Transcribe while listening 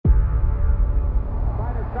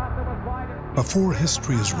Before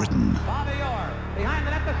history is written,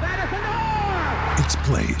 it's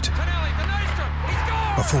played.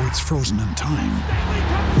 Before it's frozen in time,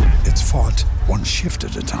 it's fought one shift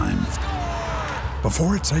at a time.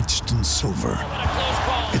 Before it's etched in silver,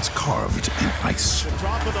 it's carved in ice.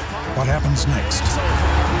 What happens next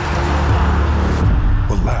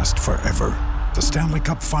will last forever. The Stanley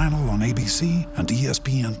Cup Final on ABC and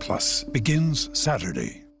ESPN Plus begins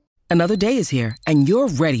Saturday. Another day is here, and you're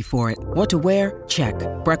ready for it. What to wear? Check.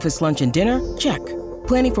 Breakfast, lunch, and dinner? Check.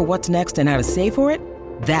 Planning for what's next and how to save for it?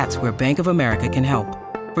 That's where Bank of America can help.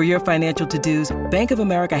 For your financial to-dos, Bank of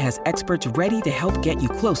America has experts ready to help get you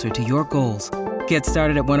closer to your goals. Get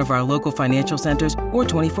started at one of our local financial centers or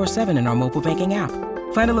 24/7 in our mobile banking app.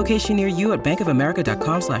 Find a location near you at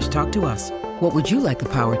bankofamerica.com/talktous. What would you like the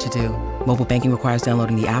power to do? Mobile banking requires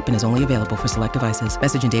downloading the app and is only available for select devices.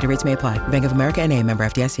 Message and data rates may apply. Bank of America N.A., member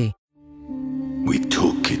FDIC. We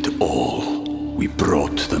took it all. We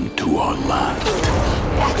brought them to our land.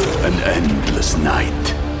 An endless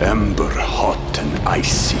night, ember hot and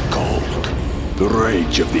icy cold. The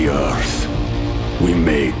rage of the earth. We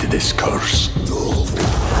made this curse.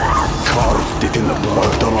 Carved it in the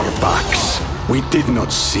blood on our backs. We did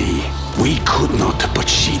not see. We could not, but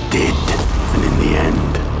she did. And in the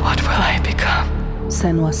end... What will I become?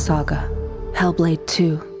 Senua's Saga. Hellblade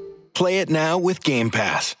 2. Play it now with Game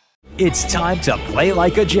Pass. It's time to play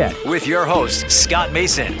like a Jet. With your host, Scott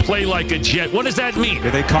Mason. Play like a Jet. What does that mean?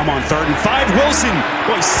 Here they come on 3rd and 5. Wilson,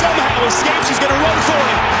 boy, somehow escapes. He's going to run for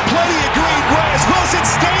it. Plenty of green grass. Wilson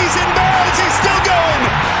stays in bounds. He's still going.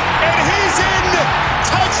 And he's in.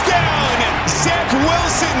 Touchdown. Zach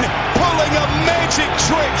Wilson pulling a magic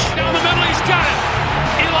trick. Down the middle, he's got it.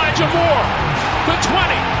 Elijah Moore. The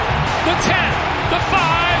 20. The 10. The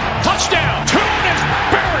 5. Touchdown. Tune is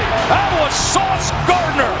buried. That was Sauce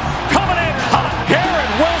Gardner. Coming in hot.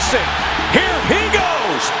 Garrett Wilson. Here he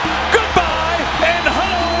goes. Goodbye and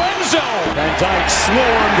hello, Enzo. Van Dyke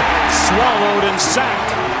swarmed, swallowed, and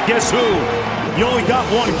sacked. Guess who? You only got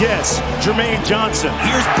one guess. Jermaine Johnson.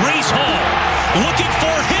 Here's Breece Hall looking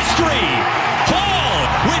for history. Hall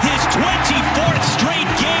with his 24th straight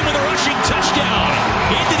game with a rushing touchdown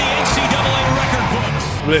into the NCAA record books.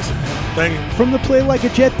 Listen. Thank you. From the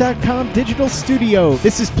PlayLikeAJet.com digital studio,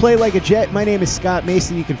 this is Play Like a Jet. My name is Scott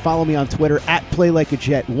Mason. You can follow me on Twitter at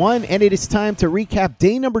PlayLikeAJet1, and it is time to recap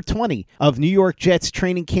day number 20 of New York Jets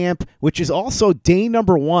training camp, which is also day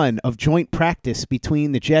number 1 of joint practice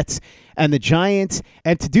between the Jets and the Giants.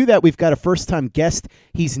 And to do that, we've got a first-time guest.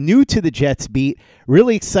 He's new to the Jets beat.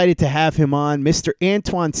 Really excited to have him on, Mr.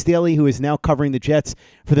 Antoine Staley, who is now covering the Jets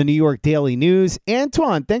for the New York Daily News.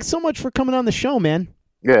 Antoine, thanks so much for coming on the show, man.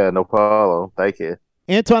 Yeah, no problem. Thank you.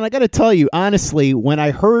 Antoine, I got to tell you, honestly, when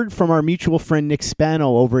I heard from our mutual friend Nick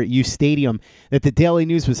Spano over at U Stadium that the Daily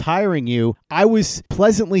News was hiring you, I was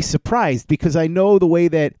pleasantly surprised because I know the way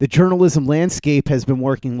that the journalism landscape has been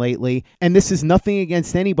working lately, and this is nothing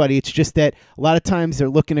against anybody. It's just that a lot of times they're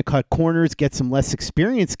looking to cut corners, get some less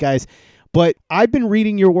experienced guys. But I've been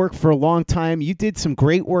reading your work for a long time. You did some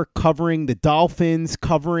great work covering the Dolphins,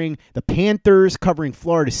 covering the Panthers, covering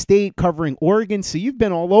Florida State, covering Oregon. So you've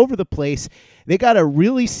been all over the place. They got a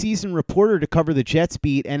really seasoned reporter to cover the Jets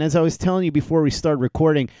beat. And as I was telling you before we started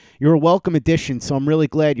recording, you're a welcome addition. So I'm really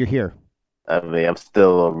glad you're here. I mean, I'm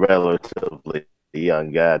still a relatively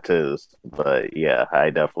young guy, too. But, yeah,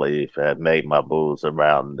 I definitely have made my moves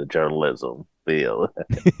around the journalism field.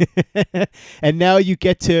 And now you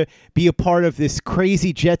get to be a part of this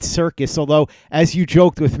crazy Jets circus, although, as you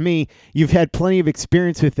joked with me, you've had plenty of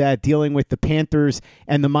experience with that, dealing with the Panthers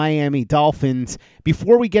and the Miami Dolphins.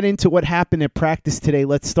 Before we get into what happened at practice today,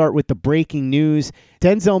 let's start with the breaking news.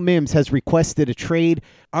 Denzel Mims has requested a trade.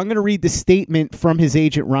 I'm going to read the statement from his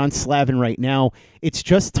agent, Ron Slavin, right now. It's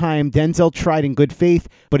just time. Denzel tried in good faith,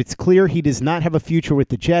 but it's clear he does not have a future with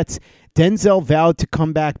the Jets. Denzel vowed to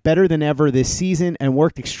come back better than ever this season and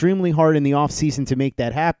worked extremely hard in the offseason to make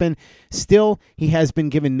that happen. Still, he has been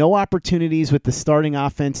given no opportunities with the starting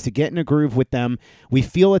offense to get in a groove with them. We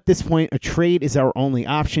feel at this point a trade is our only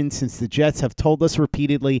option since the Jets have told us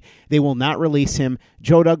repeatedly they will not release him.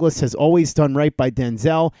 Joe Douglas has always done right by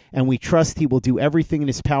Denzel, and we trust he will do everything in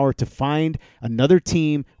his power to find another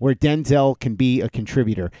team where Denzel can be a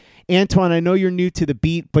contributor. Antoine, I know you're new to the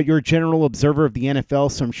beat, but you're a general observer of the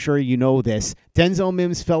NFL, so I'm sure you know this. Denzel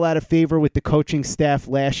Mims fell out of favor with the coaching staff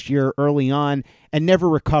last year early on and never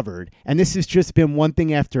recovered. And this has just been one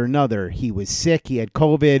thing after another. He was sick. He had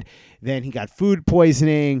COVID. Then he got food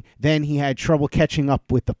poisoning. Then he had trouble catching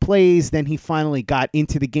up with the plays. Then he finally got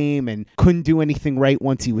into the game and couldn't do anything right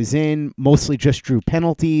once he was in, mostly just drew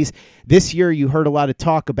penalties. This year, you heard a lot of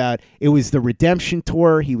talk about it was the redemption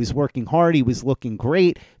tour. He was working hard. He was looking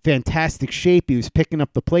great, fantastic shape. He was picking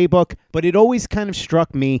up the playbook. But it always kind of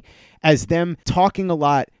struck me as them talking a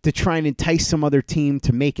lot to try and entice some other team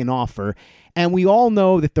to make an offer. And we all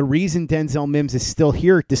know that the reason Denzel Mims is still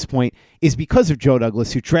here at this point is because of Joe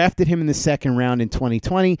Douglas, who drafted him in the second round in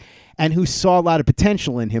 2020 and who saw a lot of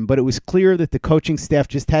potential in him. But it was clear that the coaching staff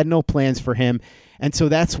just had no plans for him. And so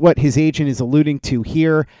that's what his agent is alluding to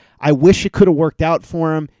here. I wish it could have worked out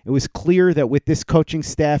for him. It was clear that with this coaching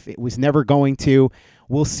staff, it was never going to.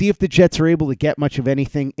 We'll see if the Jets are able to get much of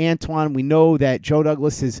anything. Antoine, we know that Joe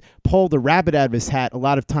Douglas has pulled a rabbit out of his hat a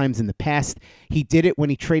lot of times in the past. He did it when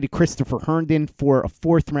he traded Christopher Herndon for a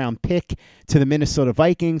 4th-round pick to the Minnesota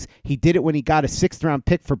Vikings. He did it when he got a 6th-round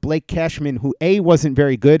pick for Blake Cashman, who A, wasn't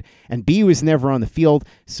very good, and B, was never on the field.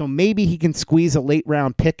 So maybe he can squeeze a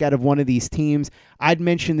late-round pick out of one of these teams. I'd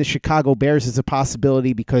mention the Chicago Bears as a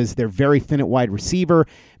possibility because they're very thin at wide receiver.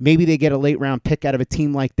 Maybe they get a late-round pick out of a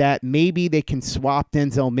team like that. Maybe they can swap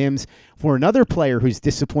Denzel Mims for another player who's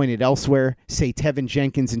disappointed elsewhere, say Tevin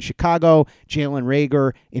Jenkins in Chicago, Jalen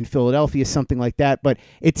Reagor in Philadelphia, something like that. But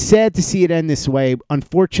it's sad to see it end this way.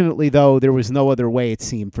 Unfortunately, though, there was no other way, it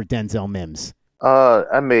seemed, for Denzel Mims.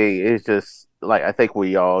 I mean, it's just like I think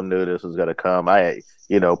we all knew this was going to come. I,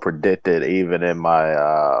 predicted even in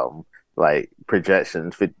my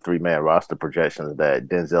projections, 53-man roster projections, that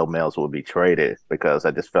Denzel Mims would be traded because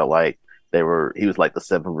I just felt like he was like the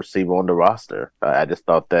 7th receiver on the roster. I just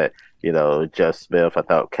thought that, Jeff Smith, I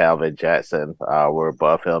thought Calvin Jackson were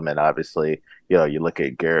above him. And obviously, you look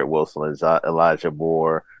at Garrett Wilson and Elijah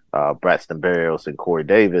Moore, Braxton Berrios and Corey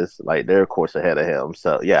Davis, like they're of course ahead of him.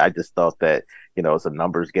 So yeah, I just thought that, it's a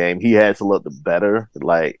numbers game. He has looked better,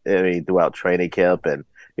 throughout training camp. And,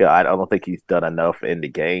 I don't think he's done enough in the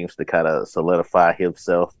games to kind of solidify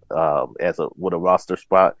himself with a roster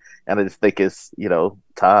spot. And I just think it's,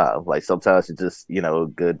 time. Like sometimes it's just,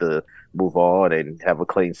 good to move on and have a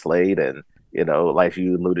clean slate. And, like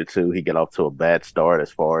you alluded to, he got off to a bad start as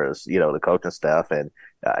far as, the coaching staff. And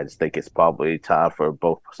I just think it's probably time for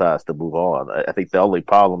both sides to move on. I think the only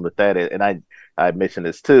problem with that is, and I mentioned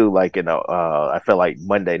this too, I felt like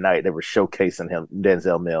Monday night they were showcasing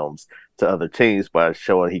Denzel Mims to other teams by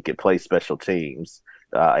showing he could play special teams.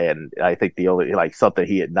 And I think the only, something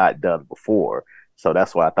he had not done before. So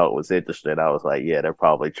that's why I thought it was interesting. I was like, yeah, they're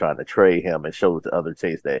probably trying to trade him and show to other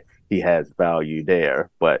teams that he has value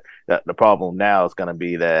there. But the problem now is going to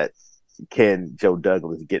be that can Joe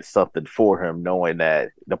Douglas get something for him, knowing that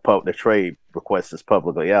the trade request is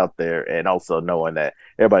publicly out there, and also knowing that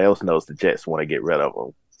everybody else knows the Jets want to get rid of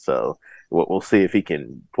him. So we'll see if he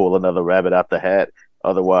can pull another rabbit out the hat.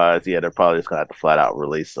 Otherwise, yeah, they're probably just going to have to flat out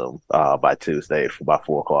release him by Tuesday by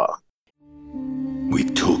 4 o'clock. We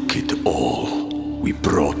took it all. We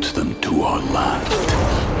brought them to our land.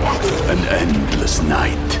 An endless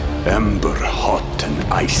night, ember hot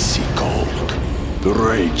and icy cold. The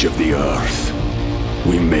rage of the earth.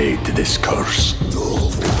 We made this curse.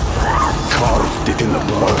 Carved it in the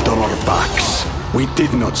blood on our backs. We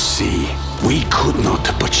did not see. We could not,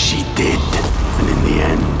 but she did. And in the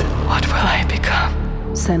end... What will I become?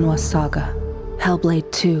 Senua's Saga.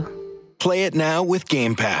 Hellblade 2. Play it now with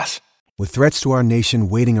Game Pass. With threats to our nation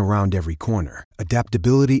waiting around every corner,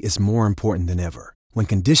 adaptability is more important than ever. When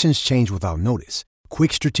conditions change without notice,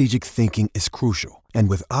 quick strategic thinking is crucial. And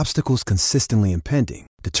with obstacles consistently impending,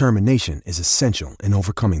 determination is essential in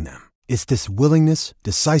overcoming them. It's this willingness,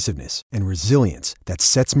 decisiveness, and resilience that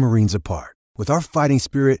sets Marines apart. With our fighting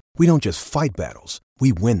spirit, we don't just fight battles,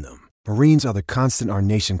 we win them. Marines are the constant our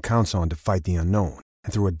nation counts on to fight the unknown.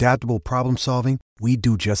 And through adaptable problem solving, we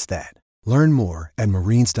do just that. Learn more at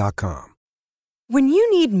Marines.com. When you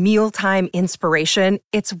need mealtime inspiration,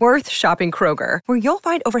 it's worth shopping Kroger, where you'll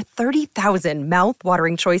find over 30,000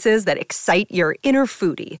 mouth-watering choices that excite your inner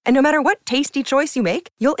foodie. And no matter what tasty choice you make,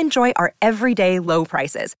 you'll enjoy our everyday low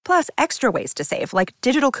prices, plus extra ways to save, like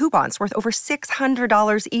digital coupons worth over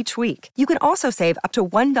 $600 each week. You can also save up to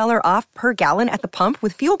 $1 off per gallon at the pump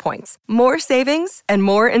with fuel points. More savings and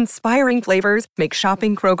more inspiring flavors make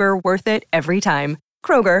shopping Kroger worth it every time.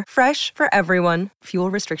 Kroger, fresh for everyone.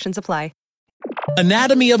 Fuel restrictions apply.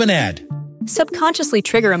 Anatomy of an ad. Subconsciously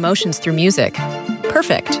trigger emotions through music.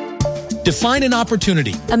 Perfect. Define an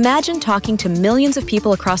opportunity. Imagine talking to millions of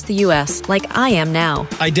people across the U.S. like I am now.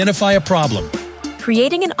 Identify a problem.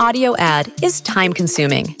 Creating an audio ad is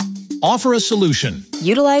time-consuming. Offer a solution.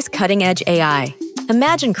 Utilize cutting-edge AI.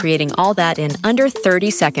 Imagine creating all that in under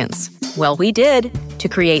 30 seconds. Well, we did to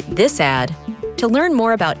create this ad. To learn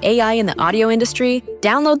more about AI in the audio industry,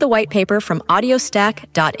 download the white paper from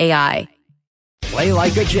audiostack.ai. Play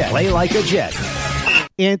like a Jet. Play like a Jet.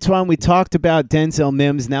 Antoine, we talked about Denzel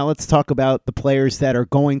Mims. Now let's talk about the players that are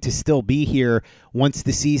going to still be here once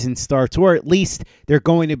the season starts, or at least they're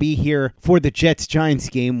going to be here for the Jets-Giants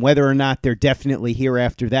game. Whether or not they're definitely here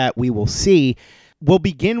after that, we will see. We'll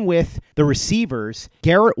begin with the receivers.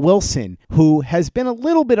 Garrett Wilson, who has been a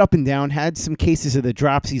little bit up and down, had some cases of the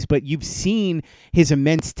dropsies, but you've seen his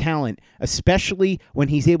immense talent, especially when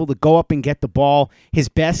he's able to go up and get the ball. His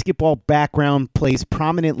basketball background plays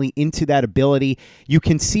prominently into that ability. You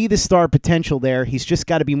can see the star potential there. He's just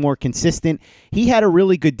got to be more consistent. He had a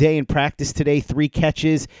really good day in practice today, 3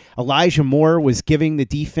 catches. Elijah Moore was giving the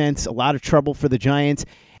defense a lot of trouble for the Giants.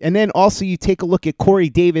 And then also you take a look at Corey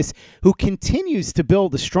Davis, who continues to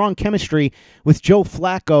build a strong chemistry with Joe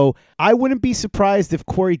Flacco. I wouldn't be surprised if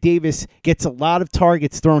Corey Davis gets a lot of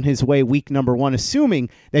targets thrown his way week number 1, assuming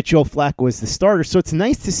that Joe Flacco is the starter. So it's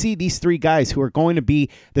nice to see these 3 guys who are going to be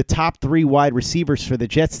the top 3 wide receivers for the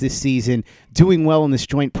Jets this season doing well in this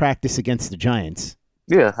joint practice against the Giants.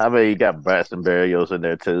 Yeah, I mean, you got Braxton Berrios in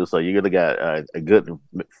there too, so you really got a good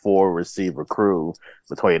 4 receiver crew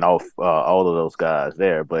between all of those guys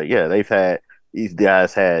there. But yeah, these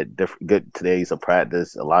guys had good days of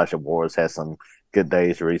practice. Elijah Moore's had some good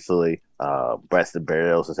days recently. Braxton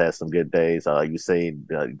Berrios has had some good days. You've seen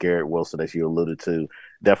Garrett Wilson, as you alluded to,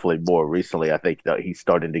 definitely more recently. I think that he's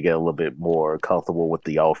starting to get a little bit more comfortable with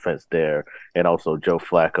the offense there, and also Joe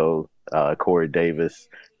Flacco. Corey Davis,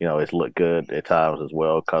 has looked good at times as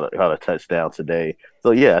well. Caught a touchdown today.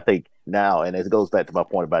 So, yeah, I think now, and it goes back to my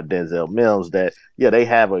point about Denzel Mims, that, they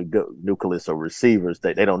have a good nucleus of receivers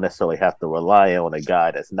that they don't necessarily have to rely on a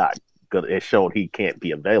guy that's not good. It's shown he can't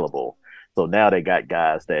be available. So now they got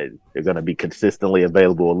guys that are going to be consistently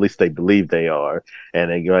available, at least they believe they are, and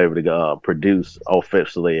they're able to produce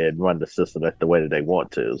offensively and run the system the way that they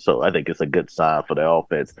want to. So I think it's a good sign for the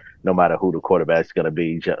offense, no matter who the quarterback is going to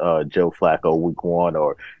be, Joe Flacco week 1,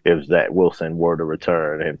 or if Zach Wilson were to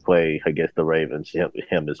return and play against the Ravens,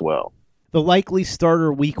 him as well. The likely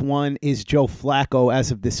starter week 1 is Joe Flacco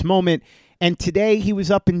as of this moment. And today he was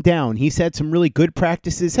up and down. He's had some really good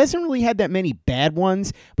practices. Hasn't really had that many bad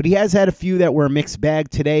ones, but he has had a few that were a mixed bag.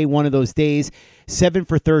 Today, one of those days. 7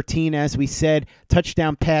 for 13, as we said.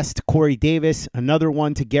 Touchdown pass to Corey Davis. Another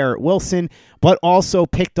one to Garrett Wilson, but also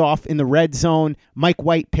picked off in the red zone. Mike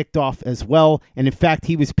White picked off as well. And in fact,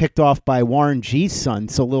 he was picked off by Warren G's son.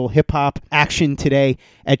 So a little hip-hop action today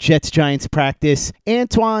at Jets-Giants practice.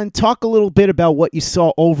 Antoine, talk a little bit about what you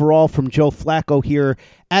saw overall from Joe Flacco here.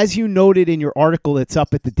 As you noted in your article that's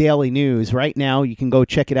up at the Daily News right now, you can go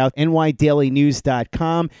check it out,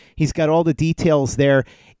 nydailynews.com. He's got all the details there.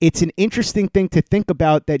 It's an interesting thing to think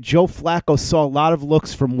about that Joe Flacco saw a lot of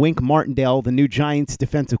looks from Wink Martindale, the new Giants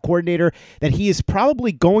defensive coordinator, that he is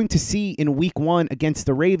probably going to see in week 1 against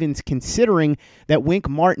the Ravens, considering that Wink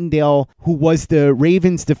Martindale, who was the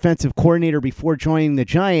Ravens defensive coordinator before joining the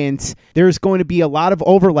Giants, there's going to be a lot of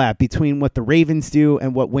overlap between what the Ravens do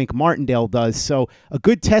and what Wink Martindale does. So a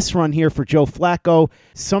good test run here for Joe Flacco.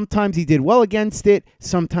 Sometimes he did well against it,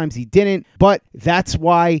 sometimes he didn't, but that's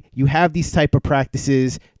why you have these type of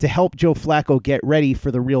practices to help Joe Flacco get ready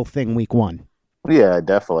for the real thing week 1. Yeah,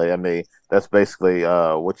 definitely. I mean, that's basically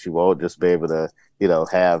what you want, just be able to,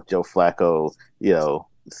 have Joe Flacco,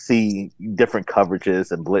 see different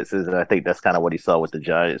coverages and blitzes, and I think that's kind of what he saw with the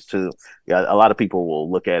Giants too. Yeah, a lot of people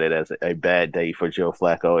will look at it as a bad day for Joe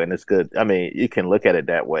Flacco, and it's good. I mean, you can look at it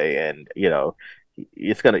that way, and you're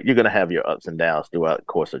gonna have your ups and downs throughout the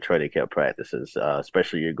course of training camp practices,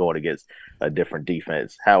 especially you're going against a different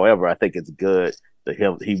defense. However, I think it's good that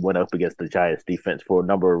he went up against the Giants defense for a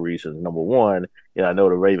number of reasons. Number one, I know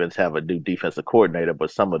the Ravens have a new defensive coordinator,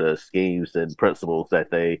 but some of the schemes and principles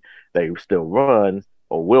that they still run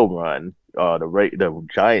or will run, the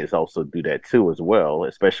Giants also do that too as well,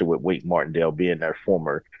 especially with Wink Martindale being their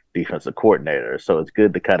former defensive coordinator. So it's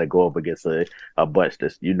good to kind of go up against a bunch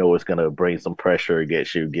that's it's going to bring some pressure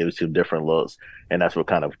against you, gives you different looks, and that's what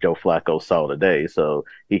kind of Joe Flacco saw today. So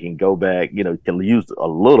he can go back, can use a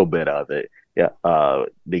little bit of it to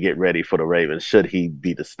get ready for the Ravens should he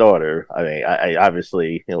be the starter. I mean, I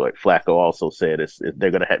obviously, like Flacco also said,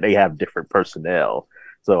 they have different personnel.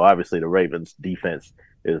 So obviously the Ravens defense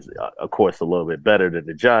is of course a little bit better than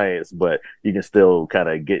the Giants, but you can still kind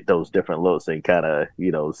of get those different looks and kind of,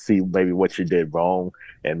 see maybe what you did wrong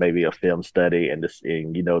and maybe a film study and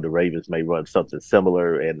the Ravens may run something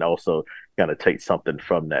similar and also kind of take something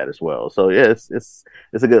from that as well. So yeah, it's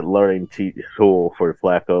a good learning tool for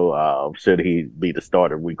Flacco. Should he be the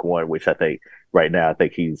starter week 1, which I think right now, I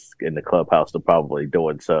think he's in the clubhouse to probably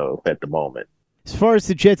doing so at the moment. As far as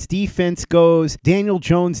the Jets defense goes, Daniel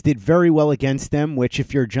Jones did very well against them, which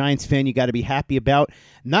if you're a Giants fan, you got to be happy about.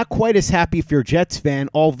 Not quite as happy if you're a Jets fan,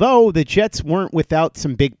 although the Jets weren't without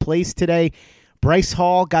some big plays today. Bryce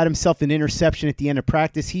Hall got himself an interception at the end of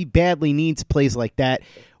practice. He badly needs plays like that.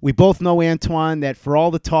 We both know, Antoine, that for all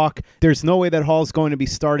the talk, there's no way that Hall's going to be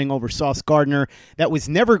starting over Sauce Gardner. That was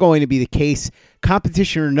never going to be the case.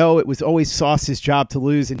 Competition or no, it was always Sauce's job to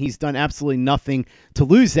lose, and he's done absolutely nothing to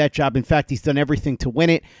lose that job. In fact, he's done everything to win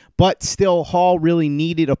it. But still, Hall really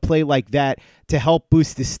needed a play like that to help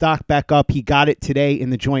boost his stock back up. He got it today in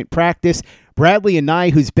the joint practice. Bradley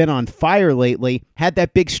Anae, who's been on fire lately, had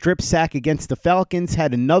that big strip sack against the Falcons,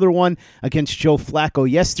 had another one against Joe Flacco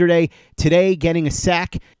yesterday. Today, getting a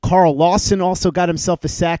sack. Carl Lawson also got himself a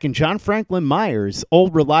sack, and John Franklin Myers,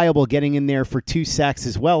 old reliable, getting in there for 2 sacks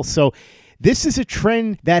as well. So this is a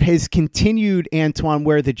trend that has continued, Antoine,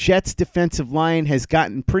 where the Jets' defensive line has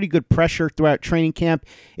gotten pretty good pressure throughout training camp.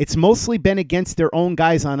 It's mostly been against their own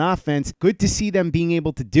guys on offense. Good to see them being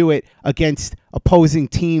able to do it against opposing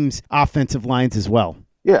teams' offensive lines as well.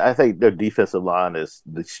 Yeah, I think their defensive line is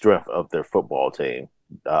the strength of their football team.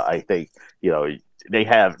 I think,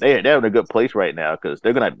 they're in a good place right now because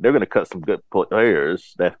they're gonna cut some good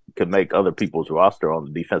players that could make other people's roster on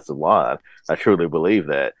the defensive line. I truly believe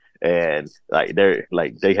that. And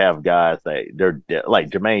they have guys they're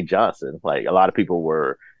like Jermaine Johnson. Like a lot of people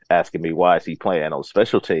were asking me why is he playing on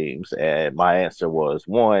special teams, and my answer was,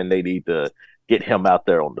 one, they need to get him out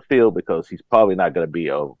there on the field because he's probably not going to be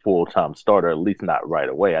a full-time starter, at least not right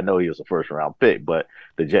away. I know he was a first-round pick, but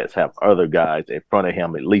the Jets have other guys in front of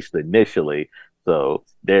him, at least initially. So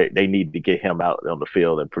they need to get him out on the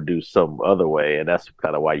field and produce some other way, and that's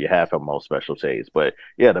kind of why you have him on special teams. But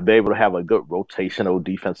yeah, to be able to have a good rotational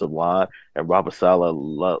defensive line, and Robert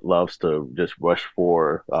Saleh loves to just rush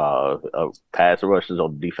for pass rushes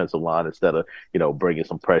on the defensive line instead of bringing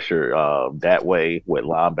some pressure that way with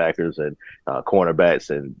linebackers and cornerbacks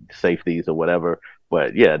and safeties or whatever.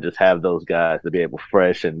 But yeah, just have those guys to be able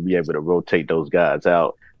fresh and be able to rotate those guys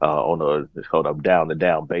out on a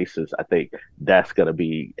down-to-down basis. I think that's going to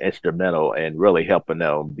be instrumental in really helping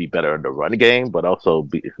them be better in the running game, but also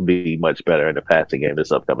be much better in the passing game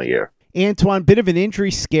this upcoming year. Antoine, bit of an injury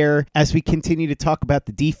scare as we continue to talk about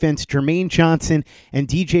the defense. Jermaine Johnson and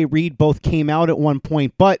DJ Reed both came out at one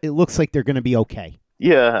point, but it looks like they're going to be okay.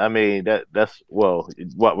 Yeah, I mean, that's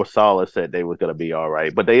what Saleh said they were going to be all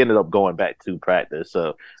right, but they ended up going back to practice,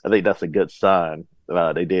 so I think that's a good sign.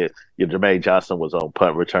 They did. Jermaine Johnson was on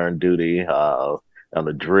punt return duty on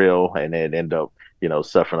the drill, and then ended up,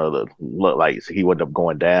 suffering look like he ended up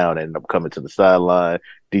going down and ended up coming to the sideline.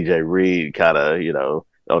 DJ Reed kind of,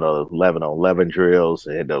 on the 11-on-11 drills,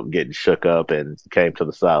 ended up getting shook up and came to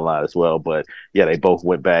the sideline as well. But yeah, they both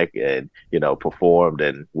went back and performed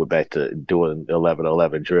and went back to doing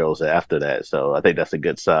 11-on-11 drills after that. So I think that's a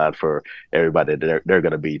good sign for everybody that they're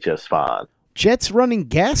going to be just fine. Jets running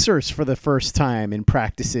gassers for the first time in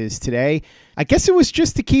practices today. I guess it was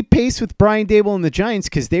just to keep pace with Brian Daboll and the Giants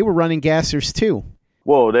because they were running gassers too.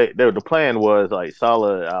 Well, the plan was like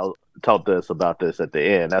Saleh talked to us about this at the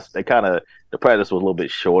end. The practice was a little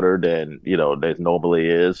bit shorter than there normally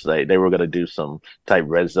is. They were going to do some type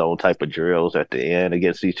red zone type of drills at the end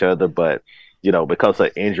against each other, but because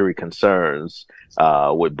of injury concerns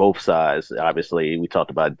with both sides, obviously we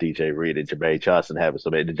talked about DJ Reed and Jermaine Johnson having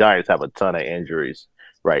some. The Giants have a ton of injuries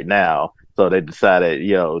right now, so they decided,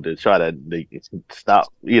 to try to stop,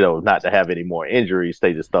 not to have any more injuries.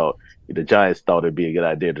 They just thought the Giants thought it'd be a good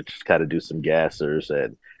idea to just kind of do some gassers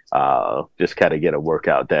and just kind of get a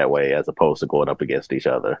workout that way as opposed to going up against each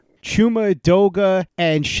other. Chuma Edoga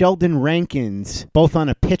and Sheldon Rankins both on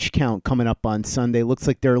a pitch count coming up on Sunday. Looks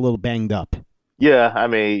like they're a little banged up. Yeah, I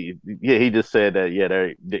mean, he just said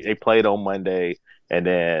that, they played on Monday, and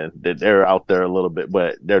then they're out there a little bit,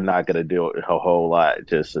 but they're not going to do a whole lot,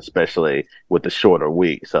 just especially with the shorter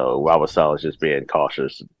week. So Robert Saleh is just being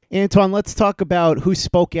cautious. Antoine, let's talk about who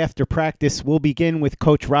spoke after practice. We'll begin with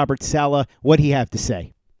Coach Robert Saleh. What do you have to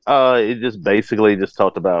say? It just basically just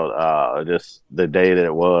talked about just the day that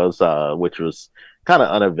it was, which was, kind of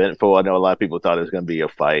uneventful. I know a lot of people thought it was going to be a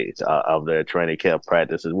fight of their training camp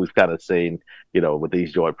practices. We've kind of seen, with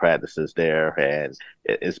these joint practices there, and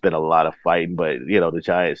it's been a lot of fighting. But, the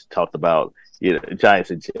Giants talked about,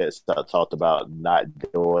 Giants and Jets talked about not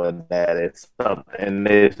doing that. It's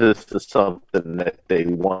just something that they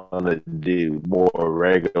want to do more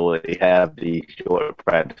regularly, have these joint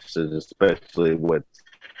practices, especially with,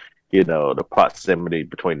 the proximity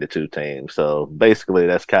between the two teams. So basically,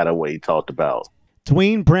 that's kind of what he talked about.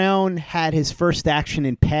 Dwayne Brown had his first action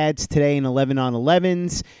in pads today in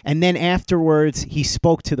 11-on-11s, and then afterwards he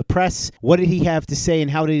spoke to the press. What did he have to say,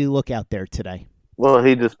 and how did he look out there today? Well,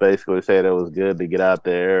 he just basically said it was good to get out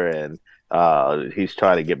there, and he's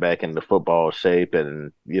trying to get back into football shape,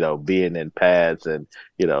 and being in pads, and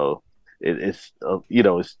it's a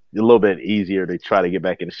little bit easier to try to get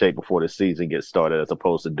back into shape before the season gets started, as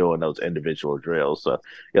opposed to doing those individual drills. So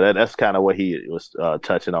that's kind of what he was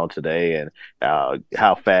touching on today, and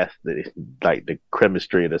how fast the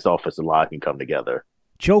chemistry of this offensive line can come together.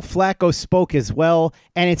 Joe Flacco spoke as well,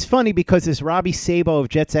 and it's funny because as Robbie Sabo of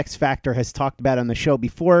Jets X Factor has talked about on the show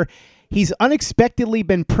before, he's unexpectedly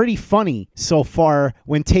been pretty funny so far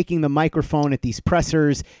when taking the microphone at these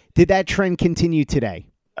pressers. Did that trend continue today?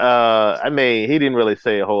 He didn't really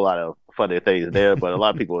say a whole lot of funny things there, but a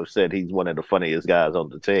lot of people have said he's one of the funniest guys on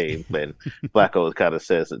the team. And Flacco kind of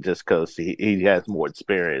says it just because he has more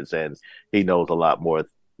experience and he knows a lot more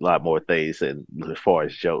things, and as far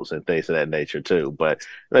as jokes and things of that nature too. But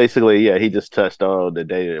basically, yeah, he just touched on the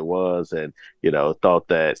day that it was, and thought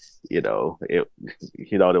that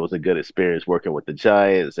it was a good experience working with the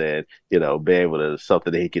Giants, and be able to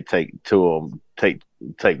something that he could take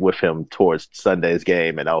with him towards Sunday's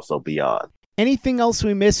game and also beyond. Anything else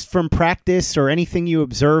we missed from practice, or anything you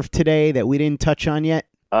observed today that we didn't touch on yet?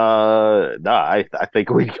 No, I think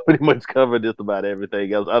we pretty much covered just about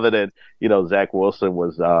everything else, other than Zach Wilson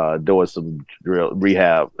was doing some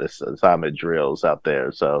rehab assignment drills out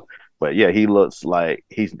there. So, but yeah, he looks like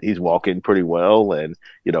he's walking pretty well, and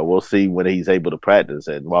we'll see when he's able to practice.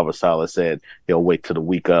 And Robert Saleh said he'll wait till the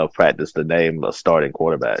week of practice to name a starting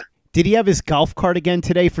quarterback. Did he have his golf cart again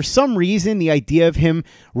today? For some reason, the idea of him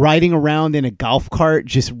riding around in a golf cart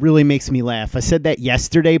just really makes me laugh. I said that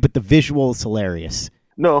yesterday, but the visual is hilarious.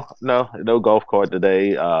 No golf cart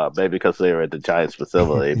today, maybe because they were at the Giants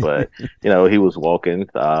facility, but, he was walking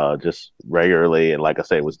just regularly, and like I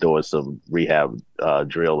say, was doing some rehab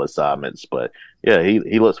drill assignments. But, yeah,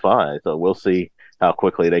 he looks fine, so we'll see how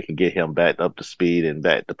quickly they can get him back up to speed and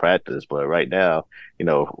back to practice. But right now,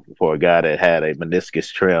 for a guy that had a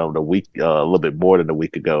meniscus trim a little bit more than a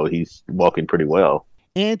week ago, he's walking pretty well.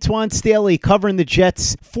 Antoine Staley covering the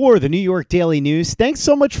Jets for the New York Daily News. Thanks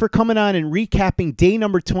so much for coming on and recapping day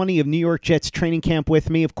number 20 of New York Jets training camp with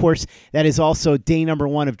me. Of course, that is also day number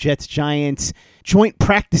 1 of Jets Giants joint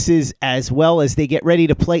practices, as well as they get ready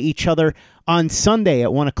to play each other on Sunday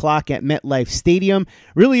at 1 o'clock at MetLife Stadium.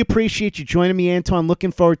 Really appreciate you joining me, Antoine.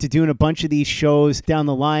 Looking forward to doing a bunch of these shows down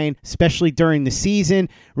the line, especially during the season.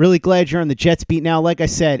 Really glad you're on the Jets beat now. Like I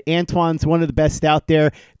said, Antoine's one of the best out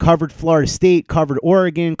there. Covered Florida State, covered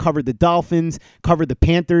Oregon, covered the Dolphins, covered the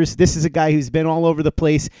Panthers. This is a guy who's been all over the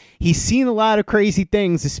place. He's seen a lot of crazy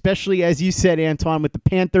things, especially, as you said, Antoine, with the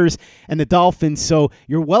Panthers and the Dolphins. So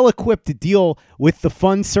you're well equipped to deal with the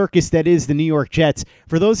fun circus that is the New York Jets.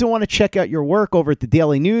 For those who want to check out your work over at the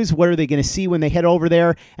Daily News, what are they going to see when they head over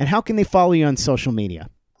there, and how can they follow you on social media?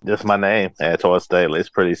 Just my name, Antoine Staley. It's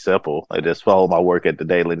pretty simple. I just follow my work at the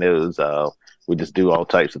Daily News. We just do all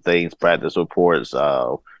types of things, practice reports.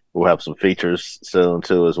 We'll have some features soon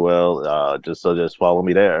too as well. Just follow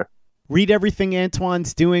me there. Read everything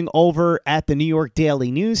Antoine's doing over at the New York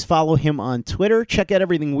Daily News. Follow him on Twitter. Check out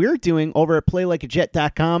everything we're doing over at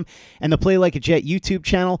PlayLikeAJet.com and the Play Like a Jet YouTube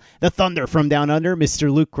channel. The Thunder from Down Under,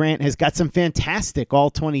 Mr. Luke Grant, has got some fantastic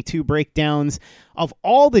All-22 breakdowns of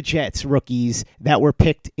all the Jets rookies that were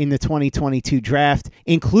picked in the 2022 draft,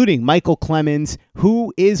 including Michael Clemens,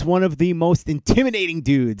 who is one of the most intimidating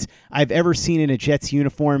dudes I've ever seen in a Jets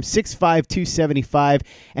uniform, 6'5", 275,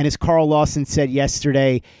 and as Carl Lawson said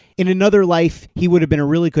yesterday, in another life, he would have been a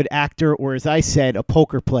really good actor, or as I said, a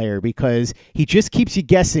poker player, because he just keeps you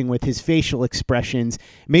guessing with his facial expressions.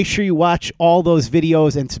 Make sure you watch all those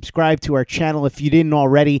videos and subscribe to our channel if you didn't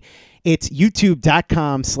already. It's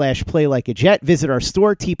youtube.com/playlikeajet. Visit our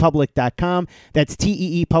store, tpublic.com. That's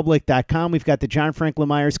teepublic.com. We've got the John Franklin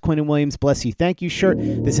Myers, Quinton Williams, Bless You, Thank You shirt,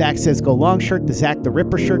 the Zach Says Go Long shirt, the Zach the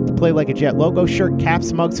Ripper shirt, the Play Like a Jet logo shirt,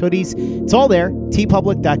 caps, mugs, hoodies. It's all there,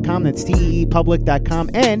 tpublic.com. That's teepublic.com.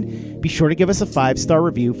 And be sure to give us a 5-star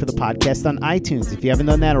review for the podcast on iTunes if you haven't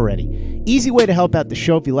done that already. Easy way to help out the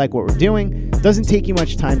show if you like what we're doing. Doesn't take you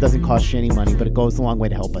much time, doesn't cost you any money, but it goes a long way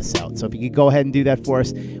to help us out. So if you could go ahead and do that for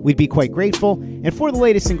us, we'd be quite grateful. And for the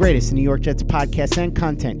latest and greatest in New York Jets podcasts and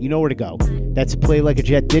content, you know where to go. That's Play Like a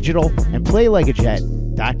Jet Digital and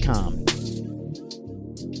PlayLikeAJet.com.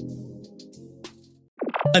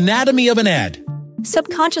 Anatomy of an ad.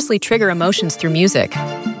 Subconsciously trigger emotions through music.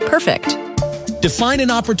 Perfect. Define an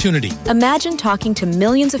opportunity. Imagine talking to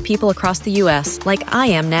millions of people across the U.S. like I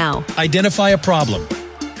am now. Identify a problem.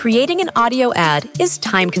 Creating an audio ad is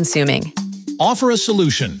time-consuming. Offer a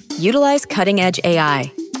solution. Utilize cutting-edge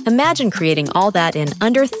AI. Imagine creating all that in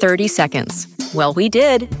under 30 seconds. Well, we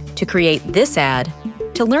did to create this ad.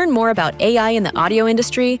 To learn more about AI in the audio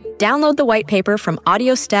industry, download the white paper from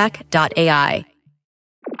audiostack.ai.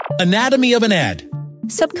 Anatomy of an ad.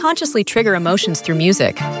 Subconsciously trigger emotions through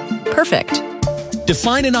music. Perfect.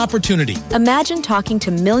 Define an opportunity. Imagine talking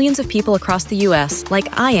to millions of people across the U.S. like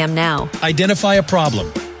I am now. Identify a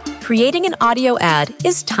problem. Creating an audio ad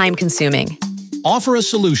is time-consuming. Offer a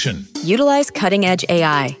solution. Utilize cutting-edge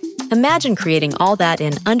AI. Imagine creating all that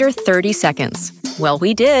in under 30 seconds. Well,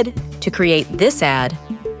 we did to create this ad.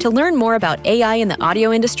 To learn more about AI in the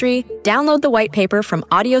audio industry, download the white paper from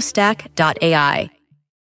audiostack.ai.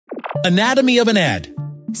 Anatomy of an ad.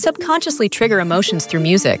 Subconsciously trigger emotions through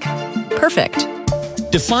music. Perfect.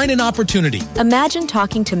 Define an opportunity. Imagine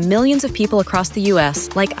talking to millions of people across the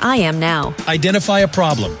U.S. like I am now. Identify a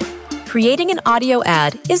problem. Creating an audio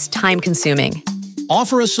ad is time-consuming.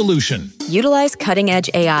 Offer a solution. Utilize cutting-edge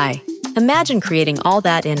AI. Imagine creating all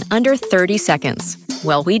that in under 30 seconds.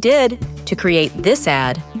 Well, we did to create this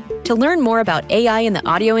ad. To learn more about AI in the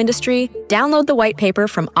audio industry, download the white paper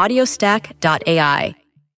from audiostack.ai.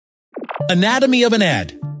 Anatomy of an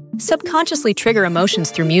ad. Subconsciously trigger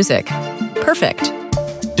emotions through music. Perfect.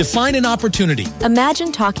 Define an opportunity.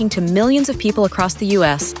 Imagine talking to millions of people across the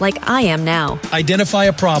U.S. like I am now. Identify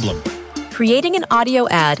a problem. Creating an audio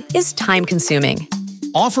ad is time-consuming.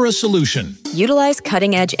 Offer a solution. Utilize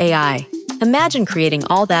cutting-edge AI. Imagine creating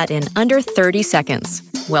all that in under 30 seconds.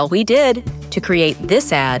 Well, we did to create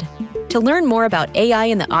this ad. To learn more about AI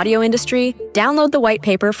in the audio industry, download the white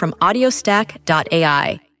paper from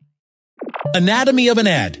audiostack.ai. Anatomy of an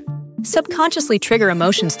ad. Subconsciously trigger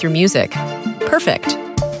emotions through music. Perfect.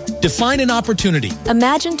 Define an opportunity.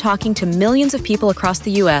 Imagine talking to millions of people across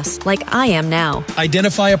the U.S. like I am now.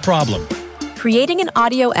 Identify a problem. Creating an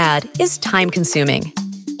audio ad is time-consuming.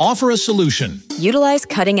 Offer a solution. Utilize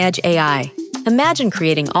cutting-edge AI. Imagine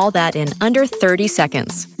creating all that in under 30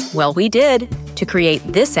 seconds. Well, we did to create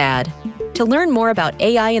this ad. To learn more about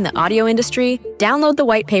AI in the audio industry, download the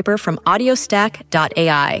white paper from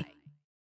audiostack.ai.